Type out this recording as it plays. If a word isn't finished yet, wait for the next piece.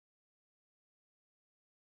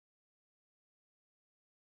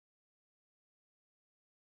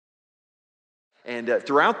And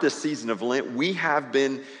throughout this season of Lent, we have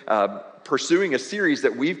been pursuing a series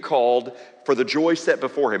that we've called For the Joy Set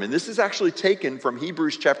Before Him. And this is actually taken from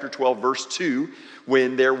Hebrews chapter 12, verse 2,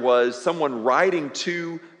 when there was someone writing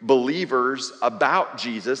to believers about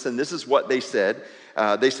Jesus. And this is what they said.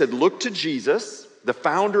 They said, "Look to Jesus, the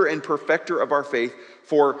founder and perfecter of our faith,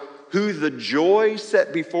 for who the joy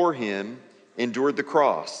set before him endured the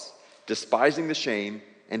cross, despising the shame,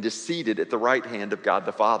 and is seated at the right hand of God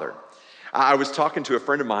the Father." I was talking to a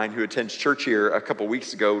friend of mine who attends church here a couple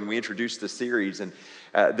weeks ago when we introduced this series, and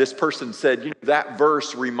this person said, that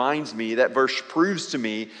verse reminds me, that verse proves to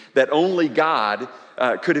me that only God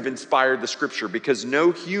could have inspired the scripture, because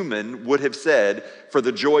no human would have said, "For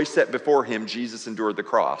the joy set before him, Jesus endured the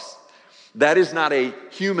cross." That is not a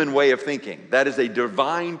human way of thinking. That is a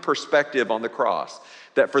divine perspective on the cross.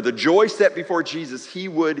 That for the joy set before Jesus, he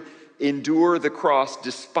would endure the cross,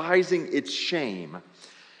 despising its shame.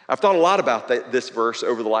 I've thought a lot about this verse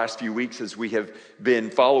over the last few weeks as we have been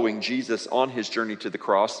following Jesus on his journey to the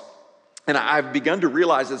cross. And I've begun to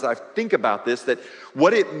realize as I think about this that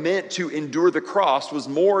what it meant to endure the cross was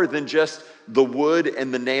more than just the wood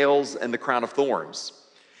and the nails and the crown of thorns.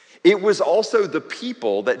 It was also the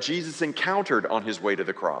people that Jesus encountered on his way to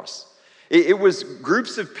the cross. It was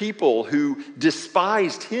groups of people who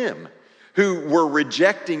despised him, who were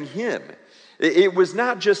rejecting him. It was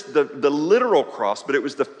not just the literal cross, but it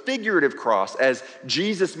was the figurative cross as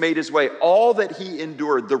Jesus made his way. All that he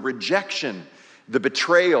endured, the rejection, the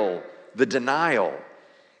betrayal, the denial.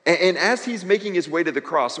 And as he's making his way to the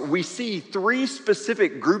cross, we see three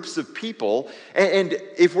specific groups of people. And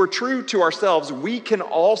if we're true to ourselves, we can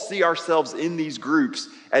all see ourselves in these groups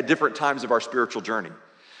at different times of our spiritual journey.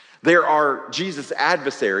 There are Jesus'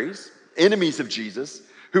 adversaries, enemies of Jesus,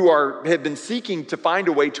 who have been seeking to find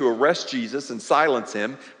a way to arrest Jesus and silence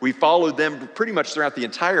him. We followed them pretty much throughout the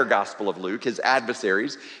entire Gospel of Luke, his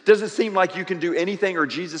adversaries. Doesn't seem like you can do anything or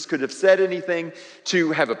Jesus could have said anything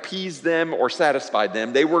to have appeased them or satisfied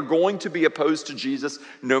them. They were going to be opposed to Jesus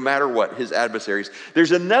no matter what, his adversaries.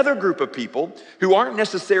 There's another group of people who aren't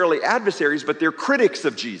necessarily adversaries, but they're critics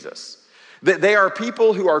of Jesus. They are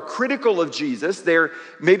people who are critical of Jesus.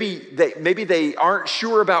 Maybe they aren't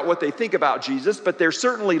sure about what they think about Jesus, but they're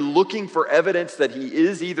certainly looking for evidence that he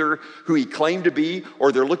is either who he claimed to be,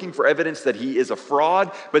 or they're looking for evidence that he is a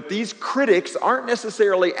fraud. But these critics aren't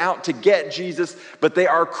necessarily out to get Jesus, but they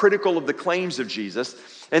are critical of the claims of Jesus.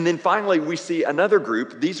 And then finally, we see another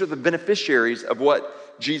group. These are the beneficiaries of what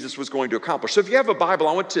Jesus was going to accomplish. So if you have a Bible,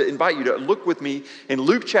 I want to invite you to look with me in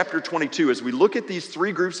Luke chapter 22 as we look at these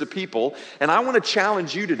three groups of people. And I want to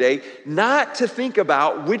challenge you today not to think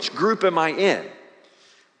about which group am I in.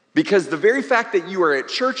 Because the very fact that you are at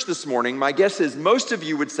church this morning, my guess is most of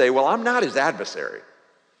you would say, well, I'm not his adversary.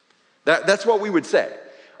 That's what we would say.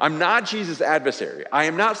 I'm not Jesus' adversary. I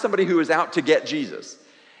am not somebody who is out to get Jesus.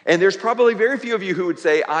 And there's probably very few of you who would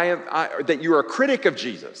say that you are a critic of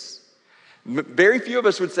Jesus. Very few of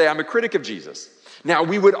us would say, I'm a critic of Jesus. Now,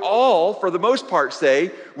 we would all, for the most part, say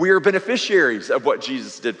we are beneficiaries of what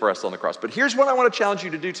Jesus did for us on the cross. But here's what I want to challenge you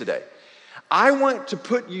to do today. I want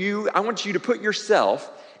you to put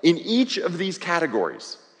yourself in each of these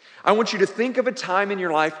categories. I want you to think of a time in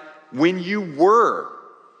your life when you were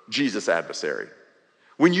Jesus' adversary,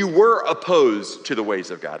 when you were opposed to the ways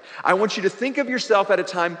of God. I want you to think of yourself at a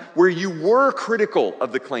time where you were critical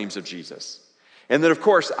of the claims of Jesus. And then, of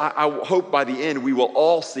course, I hope by the end we will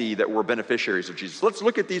all see that we're beneficiaries of Jesus. Let's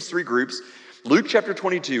look at these three groups. Luke chapter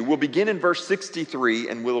 22, we'll begin in verse 63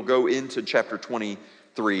 and we'll go into chapter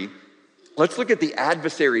 23. Let's look at the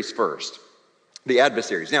adversaries first. The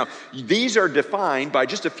adversaries. Now, these are defined by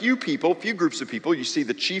just a few groups of people. You see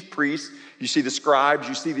the chief priests, you see the scribes,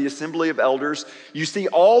 you see the assembly of elders, you see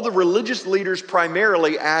all the religious leaders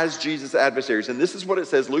primarily as Jesus' adversaries. And this is what it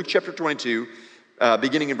says, Luke chapter 22,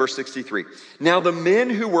 beginning in verse 63. Now the men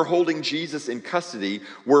who were holding Jesus in custody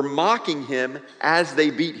were mocking him as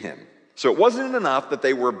they beat him. So it wasn't enough that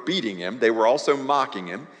they were beating him, they were also mocking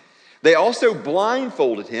him. They also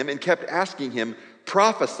blindfolded him and kept asking him,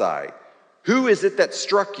 "Prophesy, who is it that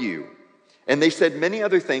struck you?" And they said many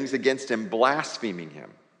other things against him, blaspheming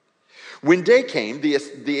him. When day came,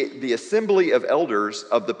 the assembly of elders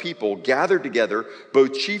of the people gathered together,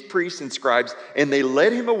 both chief priests and scribes, and they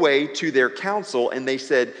led him away to their council, and they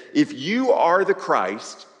said, "If you are the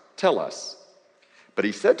Christ, tell us." But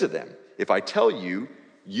he said to them, "If I tell you,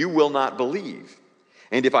 you will not believe.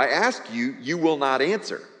 And if I ask you, you will not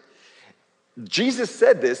answer." Jesus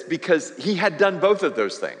said this because he had done both of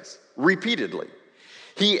those things repeatedly.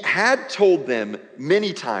 He had told them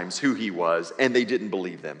many times who he was, and they didn't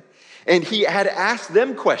believe them. And he had asked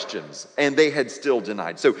them questions, and they had still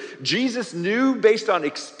denied. So Jesus knew based on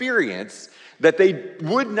experience that they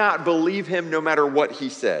would not believe him no matter what he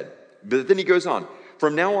said. But then he goes on,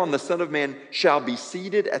 from now on the Son of Man shall be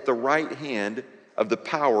seated at the right hand of the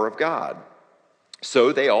power of God.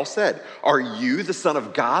 So they all said, are you the Son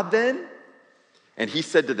of God then? And he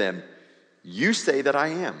said to them, you say that I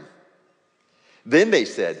am. Then they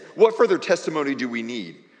said, what further testimony do we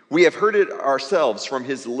need? We have heard it ourselves from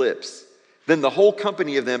his lips. Then the whole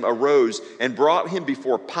company of them arose and brought him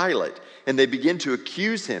before Pilate, and they began to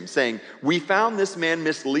accuse him, saying, we found this man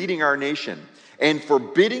misleading our nation and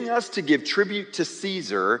forbidding us to give tribute to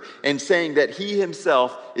Caesar, and saying that he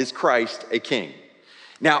himself is Christ, a king.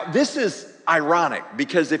 Now, this is ironic,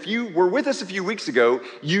 because if you were with us a few weeks ago,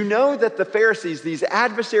 you know that the Pharisees, these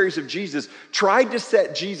adversaries of Jesus, tried to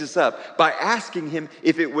set Jesus up by asking him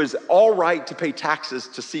if it was all right to pay taxes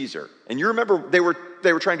to Caesar. And you remember they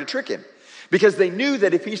were trying to trick him, because they knew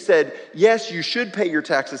that if he said, yes, you should pay your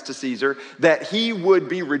taxes to Caesar, that he would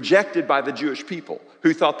be rejected by the Jewish people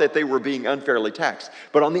who thought that they were being unfairly taxed.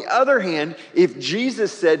 But on the other hand, if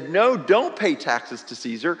Jesus said, no, don't pay taxes to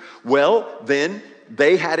Caesar, well, then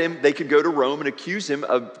they could go to Rome and accuse him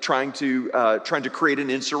of trying to create an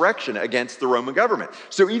insurrection against the Roman government.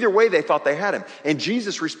 So either way, they thought they had him. And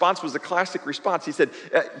Jesus' response was the classic response. He said,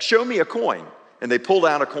 show me a coin. And they pulled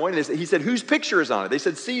out a coin. And he said, whose picture is on it? They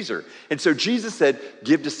said, Caesar. And so Jesus said,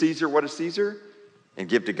 give to Caesar what is Caesar, and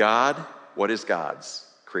give to God what is God's,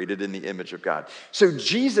 created in the image of God. So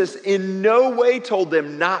Jesus in no way told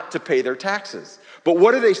them not to pay their taxes. But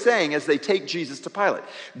what are they saying as they take Jesus to Pilate?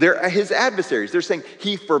 They're his adversaries. They're saying,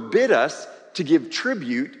 he forbid us to give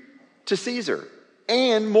tribute to Caesar.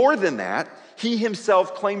 And more than that, he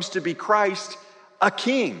himself claims to be Christ, a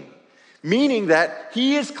king. Meaning that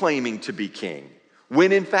he is claiming to be king,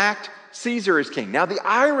 when in fact, Caesar is king. Now, the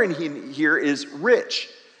irony here is rich,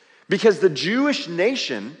 because the Jewish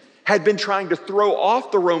nation had been trying to throw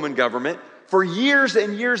off the Roman government for years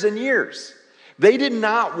and years and years. They did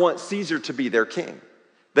not want Caesar to be their king.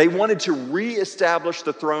 They wanted to reestablish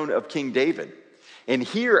the throne of King David. And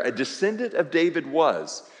here, a descendant of David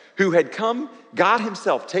who had come, God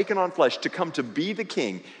himself, taken on flesh to come to be the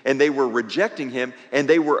king, and they were rejecting him, and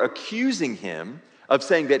they were accusing him of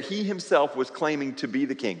saying that he himself was claiming to be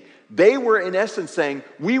the king. They were, in essence, saying,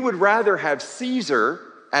 we would rather have Caesar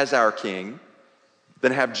as our king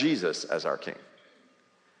than have Jesus as our king.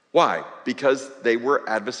 Why? Because they were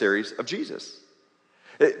adversaries of Jesus.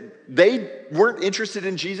 They weren't interested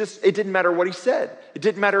in Jesus. It didn't matter what he said. It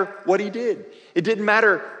didn't matter what he did. It didn't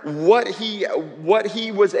matter what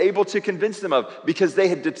he was able to convince them of, because they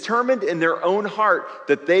had determined in their own heart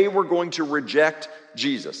that they were going to reject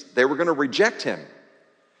Jesus. They were going to reject him.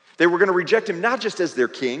 They were going to reject him not just as their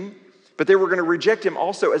king, but they were going to reject him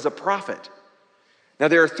also as a prophet. Now,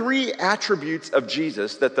 there are three attributes of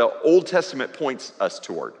Jesus that the Old Testament points us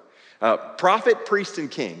toward. Prophet, priest, and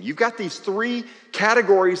king. You've got these three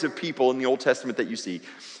categories of people in the Old Testament that you see.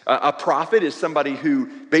 A prophet is somebody who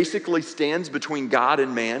basically stands between God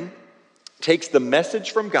and man, takes the message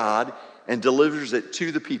from God, and delivers it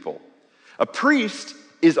to the people. A priest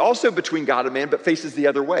is also between God and man, but faces the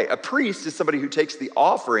other way. A priest is somebody who takes the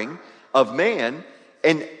offering of man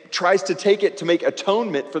and tries to take it to make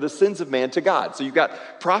atonement for the sins of man to God. So you've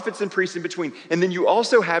got prophets and priests in between. And then you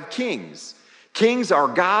also have kings. Kings are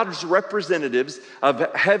God's representatives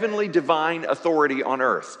of heavenly divine authority on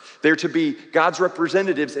earth. They're to be God's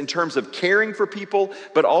representatives in terms of caring for people,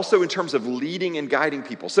 but also in terms of leading and guiding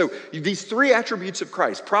people. So these three attributes of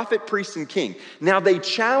Christ, prophet, priest, and king. Now they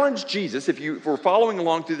challenge Jesus, if you were following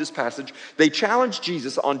along through this passage, they challenge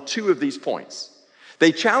Jesus on two of these points.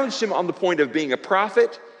 They challenged him on the point of being a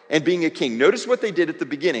prophet and being a king. Notice what they did at the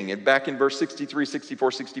beginning, and back in verse 63,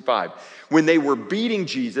 64, 65. When they were beating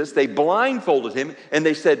Jesus, they blindfolded him, and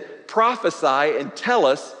they said, prophesy and tell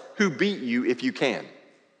us who beat you if you can.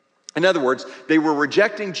 In other words, they were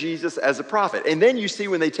rejecting Jesus as a prophet. And then you see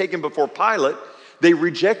when they take him before Pilate, they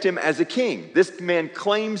reject him as a king. This man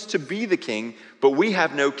claims to be the king, but we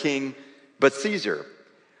have no king but Caesar.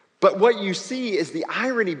 But what you see is the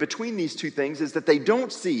irony between these two things is that they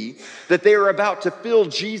don't see that they are about to fill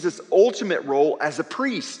Jesus' ultimate role as a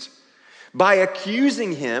priest. By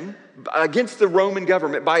accusing him against the Roman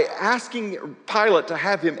government, by asking Pilate to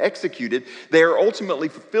have him executed, they are ultimately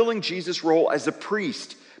fulfilling Jesus' role as a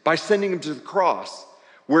priest by sending him to the cross,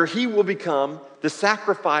 where he will become the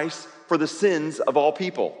sacrifice for the sins of all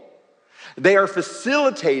people. They are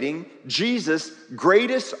facilitating Jesus'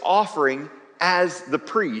 greatest offering as the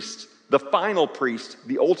priest, the final priest,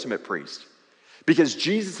 the ultimate priest. Because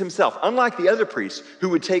Jesus himself, unlike the other priests who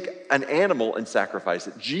would take an animal and sacrifice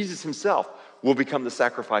it, Jesus himself will become the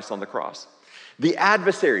sacrifice on the cross. The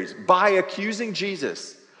adversaries, by accusing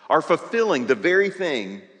Jesus, are fulfilling the very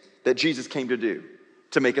thing that Jesus came to do,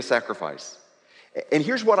 to make a sacrifice. And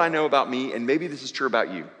here's what I know about me, and maybe this is true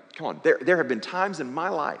about you. Come on, there have been times in my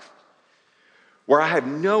life where I have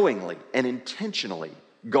knowingly and intentionally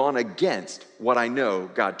gone against what I know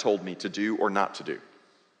God told me to do or not to do.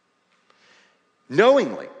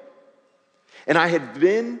 Knowingly. And I have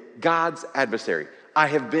been God's adversary. I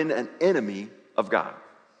have been an enemy of God.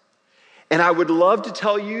 And I would love to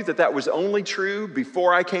tell you that that was only true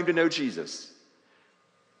before I came to know Jesus.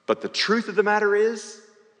 But the truth of the matter is,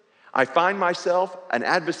 I find myself an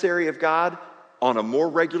adversary of God on a more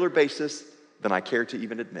regular basis than I care to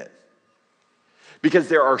even admit. Because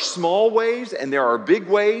there are small ways and there are big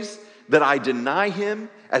ways that I deny him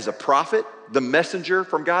as a prophet, the messenger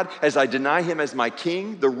from God, as I deny him as my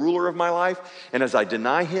king, the ruler of my life, and as I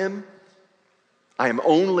deny him, I am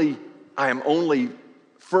only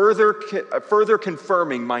further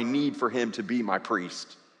confirming my need for him to be my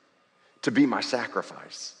priest, to be my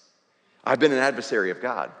sacrifice. I've been an adversary of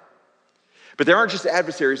God. But there aren't just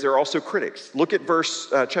adversaries, there are also critics. Look at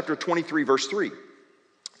chapter 23, verse 3.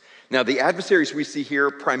 Now, the adversaries we see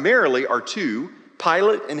here primarily are two,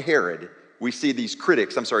 Pilate and Herod. We see these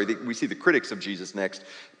critics, we see the critics of Jesus next.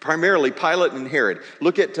 Primarily Pilate and Herod.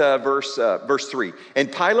 Look at verse 3.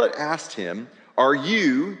 And Pilate asked him, "Are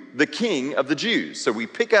you the king of the Jews?" So we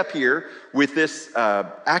pick up here with this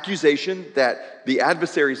accusation that the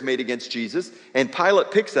adversaries made against Jesus. And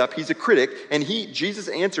Pilate picks up, he's a critic, and Jesus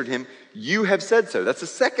answered him, "You have said so." That's the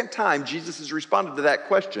second time Jesus has responded to that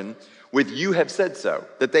question with "you have said so,"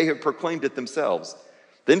 that they have proclaimed it themselves.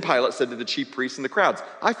 Then Pilate said to the chief priests and the crowds,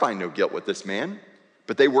 "I find no guilt with this man."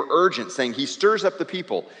 But they were urgent, saying, "He stirs up the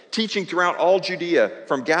people, teaching throughout all Judea,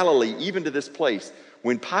 from Galilee even to this place."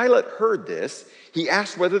 When Pilate heard this, he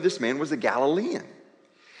asked whether this man was a Galilean.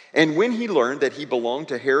 And when he learned that he belonged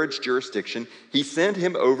to Herod's jurisdiction, he sent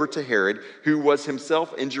him over to Herod, who was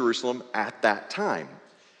himself in Jerusalem at that time.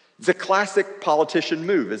 It's a classic politician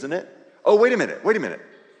move, isn't it? Oh, wait a minute.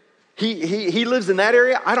 He lives in that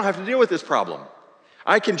area? I don't have to deal with this problem.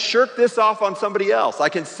 I can shirk this off on somebody else. I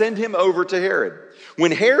can send him over to Herod.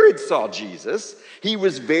 When Herod saw Jesus, he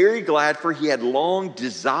was very glad, for he had long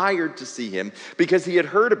desired to see him because he had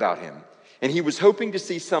heard about him, and he was hoping to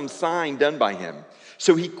see some sign done by him.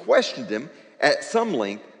 So he questioned him at some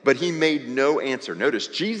length, but he made no answer. Notice,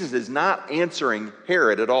 Jesus is not answering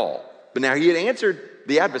Herod at all. But now he had answered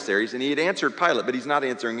the adversaries, and he had answered Pilate, but he's not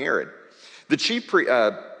answering Herod.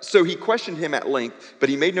 So he questioned him at length, but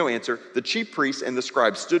he made no answer. The chief priests and the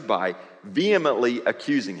scribes stood by, vehemently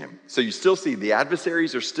accusing him. So you still see the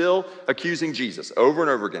adversaries are still accusing Jesus over and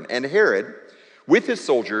over again. And Herod, with his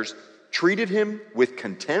soldiers, treated him with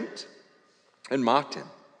contempt and mocked him.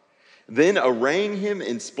 Then, arraying him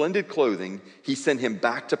in splendid clothing, he sent him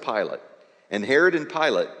back to Pilate. And Herod and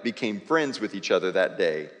Pilate became friends with each other that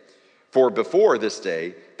day. For before this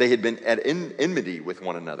day, they had been at enmity with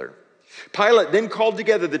one another. Pilate then called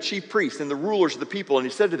together the chief priests and the rulers of the people, and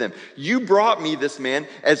he said to them, "You brought me this man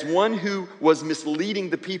as one who was misleading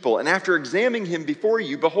the people. And after examining him before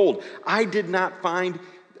you, behold, I did not find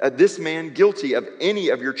this man guilty of any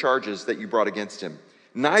of your charges that you brought against him.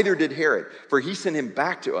 Neither did Herod, for he sent him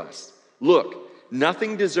back to us. Look,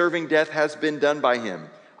 nothing deserving death has been done by him.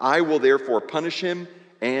 I will therefore punish him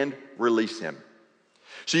and release him."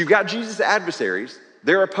 So you've got Jesus' adversaries.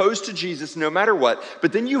 They're opposed to Jesus no matter what.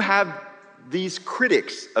 But then you have these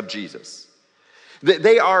critics of Jesus.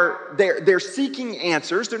 They're seeking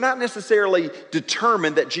answers. They're not necessarily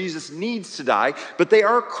determined that Jesus needs to die, but they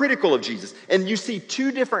are critical of Jesus. And you see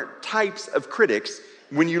two different types of critics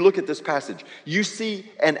when you look at this passage. You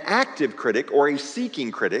see an active critic or a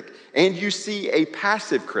seeking critic, and you see a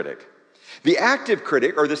passive critic. The active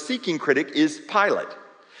critic or the seeking critic is Pilate.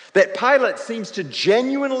 That Pilate seems to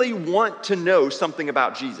genuinely want to know something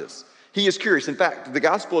about Jesus. He is curious. In fact, the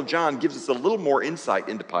Gospel of John gives us a little more insight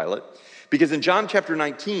into Pilate, because in John chapter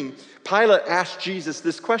 19, Pilate asked Jesus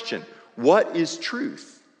this question: "What is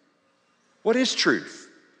truth?" What is truth?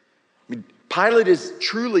 I mean, Pilate is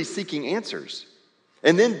truly seeking answers.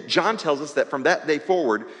 And then John tells us that from that day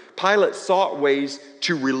forward, Pilate sought ways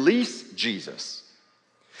to release Jesus.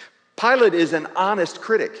 Pilate is an honest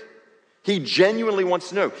critic. He genuinely wants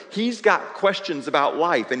to know. He's got questions about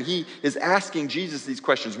life, and he is asking Jesus these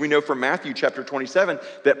questions. We know from Matthew chapter 27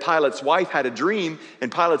 that Pilate's wife had a dream,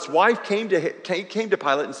 and Pilate's wife came to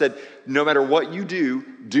Pilate and said, "No matter what you do,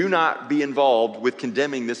 do not be involved with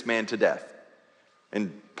condemning this man to death."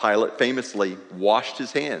 And Pilate famously washed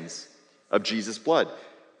his hands of Jesus' blood.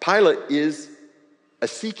 Pilate is a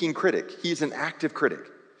seeking critic. He's an active critic.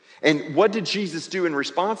 And what did Jesus do in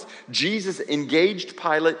response? Jesus engaged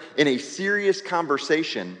Pilate in a serious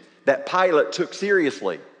conversation that Pilate took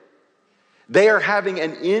seriously. They are having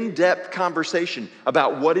an in-depth conversation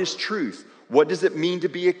about what is truth. What does it mean to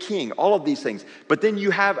be a king? All of these things. But then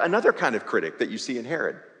you have another kind of critic that you see in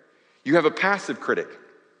Herod. You have a passive critic.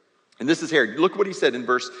 And this is Herod. Look what he said in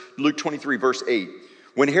Luke 23, verse 8.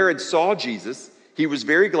 When Herod saw Jesus, he was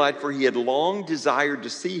very glad, for he had long desired to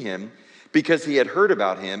see him because he had heard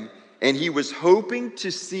about him, and he was hoping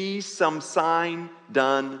to see some sign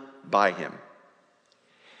done by him.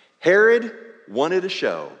 Herod wanted a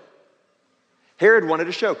show. Herod wanted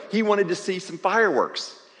a show. He wanted to see some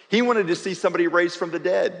fireworks. He wanted to see somebody raised from the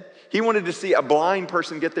dead. He wanted to see a blind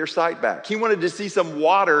person get their sight back. He wanted to see some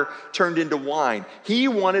water turned into wine. He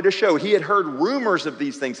wanted a show. He had heard rumors of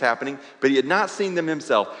these things happening, but he had not seen them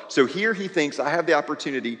himself. So here he thinks, I have the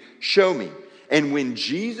opportunity, show me. And when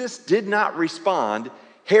Jesus did not respond,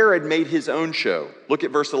 Herod made his own show. Look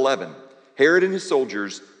at verse 11. Herod and his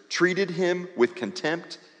soldiers treated him with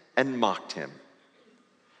contempt and mocked him.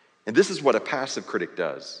 And this is what a passive critic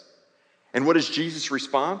does. And what is Jesus'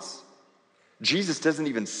 response? Jesus doesn't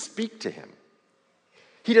even speak to him.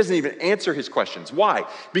 He doesn't even answer his questions. Why?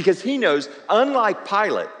 Because he knows, unlike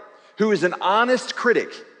Pilate, who is an honest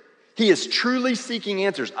critic, he is truly seeking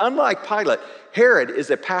answers. Unlike Pilate, Herod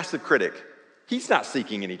is a passive critic. He's not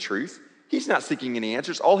seeking any truth. He's not seeking any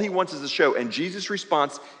answers. All he wants is a show. And Jesus'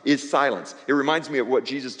 response is silence. It reminds me of what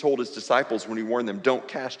Jesus told his disciples when he warned them, don't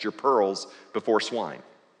cast your pearls before swine.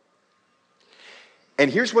 And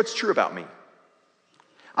here's what's true about me.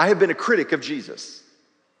 I have been a critic of Jesus.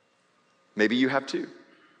 Maybe you have too.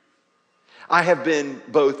 I have been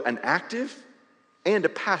both an active and a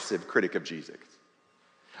passive critic of Jesus.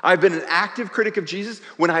 I've been an active critic of Jesus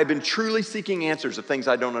when I have been truly seeking answers of things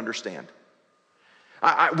I don't understand.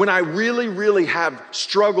 When I really, really have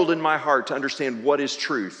struggled in my heart to understand what is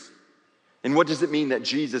truth. And what does it mean that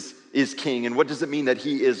Jesus is king? And what does it mean that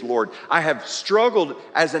he is Lord? I have struggled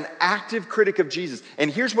as an active critic of Jesus. And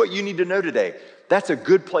here's what you need to know today. That's a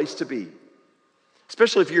good place to be.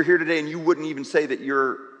 Especially if you're here today and you wouldn't even say that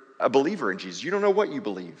you're a believer in Jesus. You don't know what you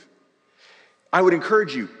believe. I would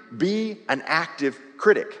encourage you, be an active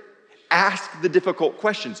critic. Ask the difficult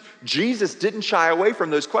questions. Jesus didn't shy away from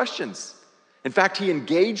those questions. In fact, he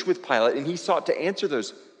engaged with Pilate and he sought to answer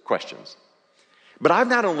those questions. But I've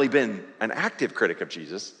not only been an active critic of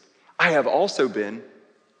Jesus, I have also been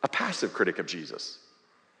a passive critic of Jesus.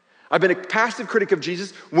 I've been a passive critic of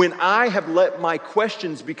Jesus when I have let my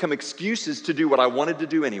questions become excuses to do what I wanted to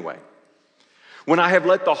do anyway. When I have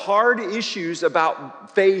let the hard issues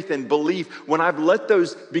about faith and belief, when I've let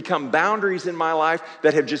those become boundaries in my life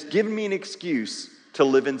that have just given me an excuse to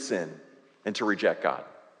live in sin and to reject God.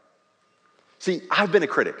 See, I've been a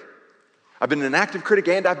critic. I've been an active critic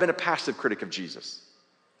and I've been a passive critic of Jesus.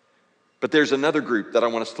 But there's another group that I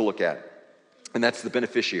want us to look at, and that's the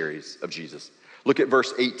beneficiaries of Jesus. Look at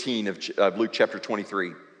verse 18 of Luke chapter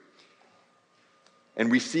 23. And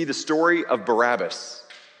we see the story of Barabbas,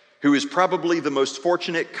 who is probably the most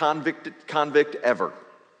fortunate convict ever.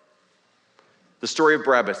 The story of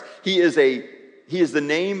Barabbas. He is the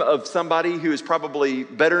name of somebody who is probably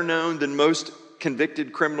better known than most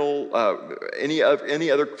convicted criminal, any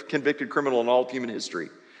other convicted criminal in all of human history.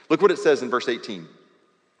 Look what it says in verse 18.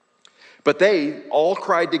 But they all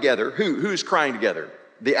cried together. Who's crying together?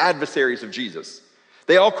 The adversaries of Jesus.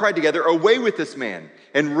 They all cried together, away with this man,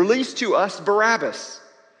 and release to us Barabbas,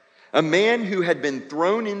 a man who had been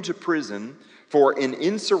thrown into prison for an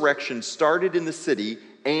insurrection started in the city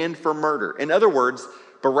and for murder. In other words,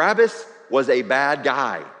 Barabbas was a bad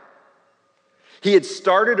guy. He had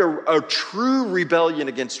started a true rebellion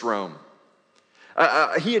against Rome.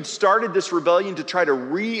 He had started this rebellion to try to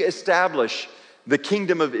reestablish the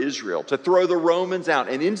kingdom of Israel, to throw the Romans out.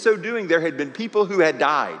 And in so doing, there had been people who had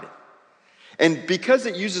died. And because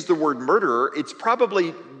it uses the word murderer, it's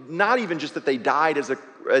probably not even just that they died as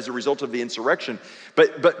a result of the insurrection,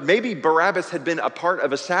 but maybe Barabbas had been a part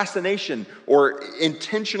of assassination or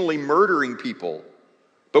intentionally murdering people.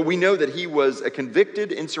 But we know that he was a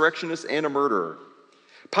convicted insurrectionist and a murderer.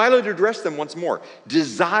 Pilate addressed them once more,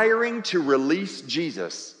 desiring to release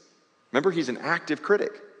Jesus. Remember, he's an active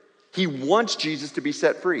critic. He wants Jesus to be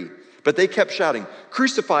set free. But they kept shouting,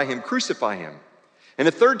 crucify him, crucify him. And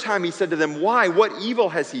a third time he said to them, why? What evil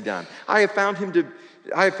has he done? I have found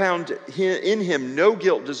in him no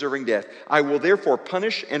guilt deserving death. I will therefore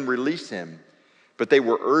punish and release him. But they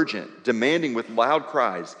were urgent, demanding with loud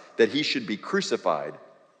cries that he should be crucified.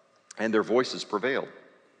 And their voices prevailed.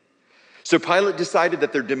 So Pilate decided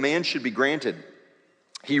that their demand should be granted.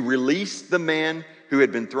 He released the man who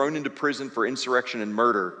had been thrown into prison for insurrection and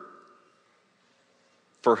murder,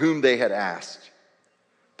 for whom they had asked,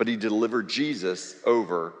 but he delivered Jesus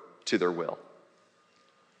over to their will.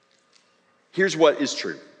 Here's what is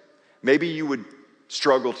true. Maybe you would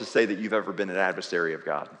struggle to say that you've ever been an adversary of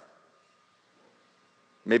God.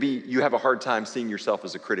 Maybe you have a hard time seeing yourself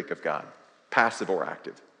as a critic of God, passive or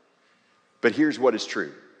active. But here's what is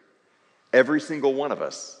true. Every single one of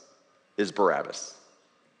us is Barabbas.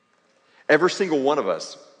 Every single one of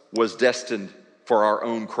us was destined for our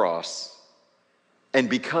own cross. And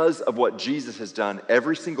because of what Jesus has done,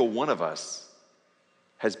 every single one of us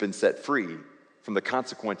has been set free from the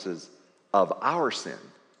consequences of our sin,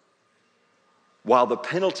 while the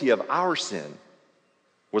penalty of our sin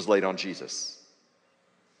was laid on Jesus.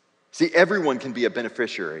 See, everyone can be a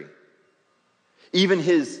beneficiary. Even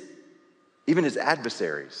his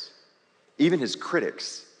adversaries, even his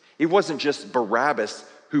critics. It wasn't just Barabbas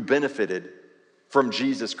who benefited from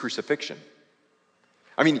Jesus' crucifixion.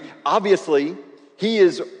 I mean, obviously, he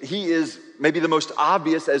is maybe the most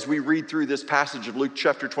obvious as we read through this passage of Luke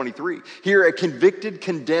chapter 23. Here, a convicted,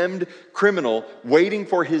 condemned criminal waiting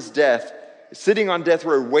for his death, sitting on death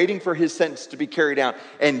row, waiting for his sentence to be carried out,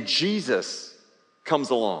 and Jesus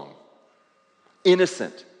comes along,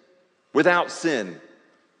 innocent, without sin,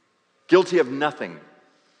 guilty of nothing.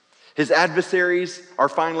 His adversaries are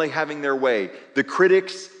finally having their way. The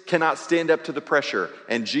critics cannot stand up to the pressure,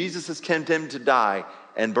 and Jesus is condemned to die,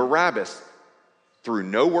 and Barabbas, through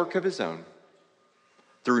no work of his own,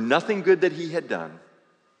 through nothing good that he had done,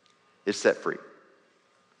 is set free.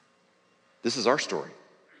 This is our story.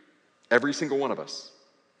 Every single one of us.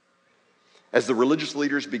 As the religious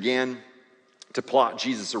leaders began to plot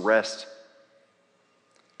Jesus' arrest,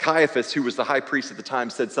 Caiaphas, who was the high priest at the time,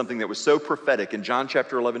 said something that was so prophetic. In John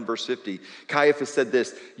chapter 11, verse 50, Caiaphas said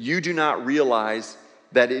this, "You do not realize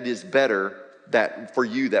that it is better that for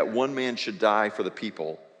you that one man should die for the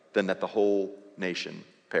people than that the whole nation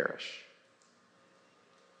perish."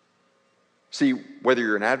 See, whether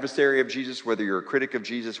you're an adversary of Jesus, whether you're a critic of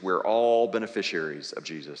Jesus, we're all beneficiaries of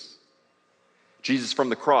Jesus. Jesus from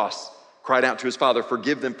the cross cried out to his Father,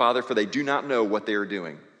 "Forgive them, Father, for they do not know what they are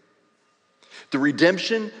doing." The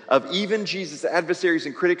redemption of even Jesus' adversaries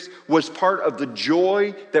and critics was part of the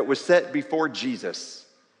joy that was set before Jesus.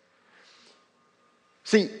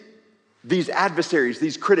 See, these adversaries,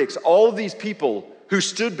 these critics, all of these people who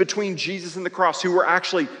stood between Jesus and the cross, who were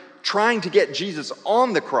actually trying to get Jesus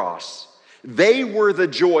on the cross, they were the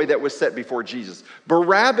joy that was set before Jesus.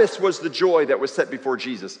 Barabbas was the joy that was set before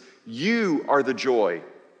Jesus. You are the joy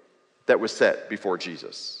that was set before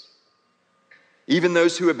Jesus. Even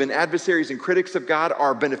those who have been adversaries and critics of God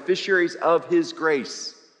are beneficiaries of his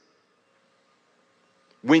grace.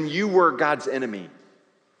 When you were God's enemy,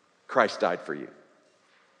 Christ died for you.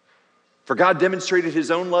 For God demonstrated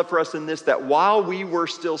his own love for us in this, that while we were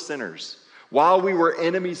still sinners, while we were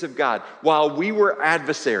enemies of God, while we were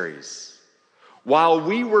adversaries, while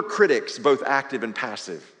we were critics, both active and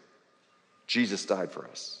passive, Jesus died for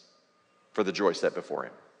us, for the joy set before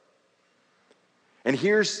him. And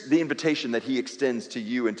here's the invitation that he extends to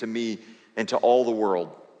you and to me and to all the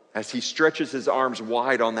world as he stretches his arms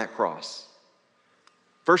wide on that cross.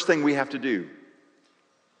 First thing we have to do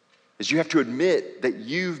is you have to admit that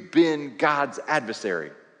you've been God's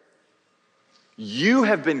adversary. You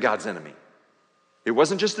have been God's enemy. It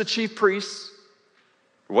wasn't just the chief priests.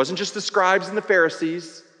 It wasn't just the scribes and the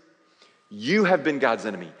Pharisees. You have been God's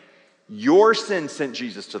enemy. Your sin sent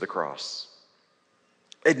Jesus to the cross.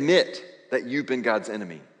 Admit that you've been God's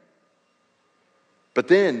enemy. But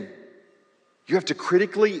then you have to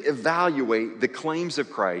critically evaluate the claims of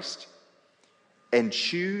Christ and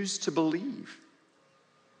choose to believe.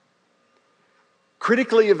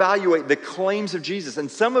 Critically evaluate the claims of Jesus. And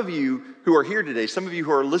some of you who are here today, some of you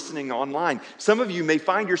who are listening online, some of you may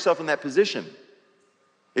find yourself in that position.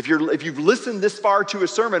 If you've listened this far to a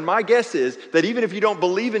sermon, my guess is that even if you don't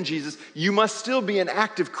believe in Jesus, you must still be an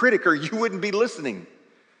active critic or you wouldn't be listening.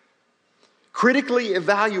 Critically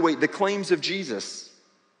evaluate the claims of Jesus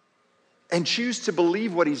and choose to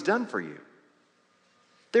believe what he's done for you.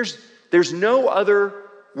 There's no other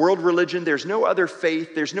world religion, there's no other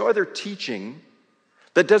faith, there's no other teaching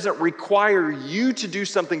that doesn't require you to do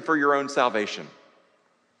something for your own salvation.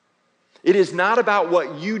 It is not about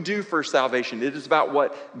what you do for salvation. It is about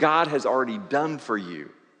what God has already done for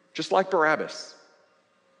you. Just like Barabbas.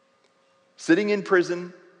 Sitting in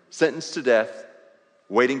prison, sentenced to death,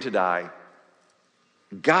 waiting to die.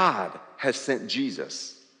 God has sent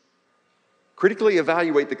Jesus. Critically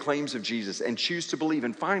evaluate the claims of Jesus and choose to believe.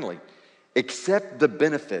 And finally, accept the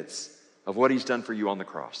benefits of what he's done for you on the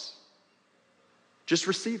cross. Just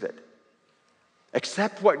receive it.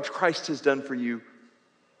 Accept what Christ has done for you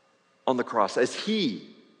on the cross, as he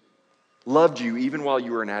loved you even while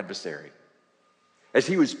you were an adversary, as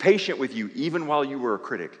he was patient with you even while you were a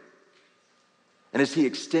critic, and as he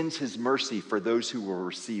extends his mercy for those who will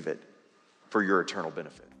receive it for your eternal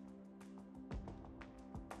benefit.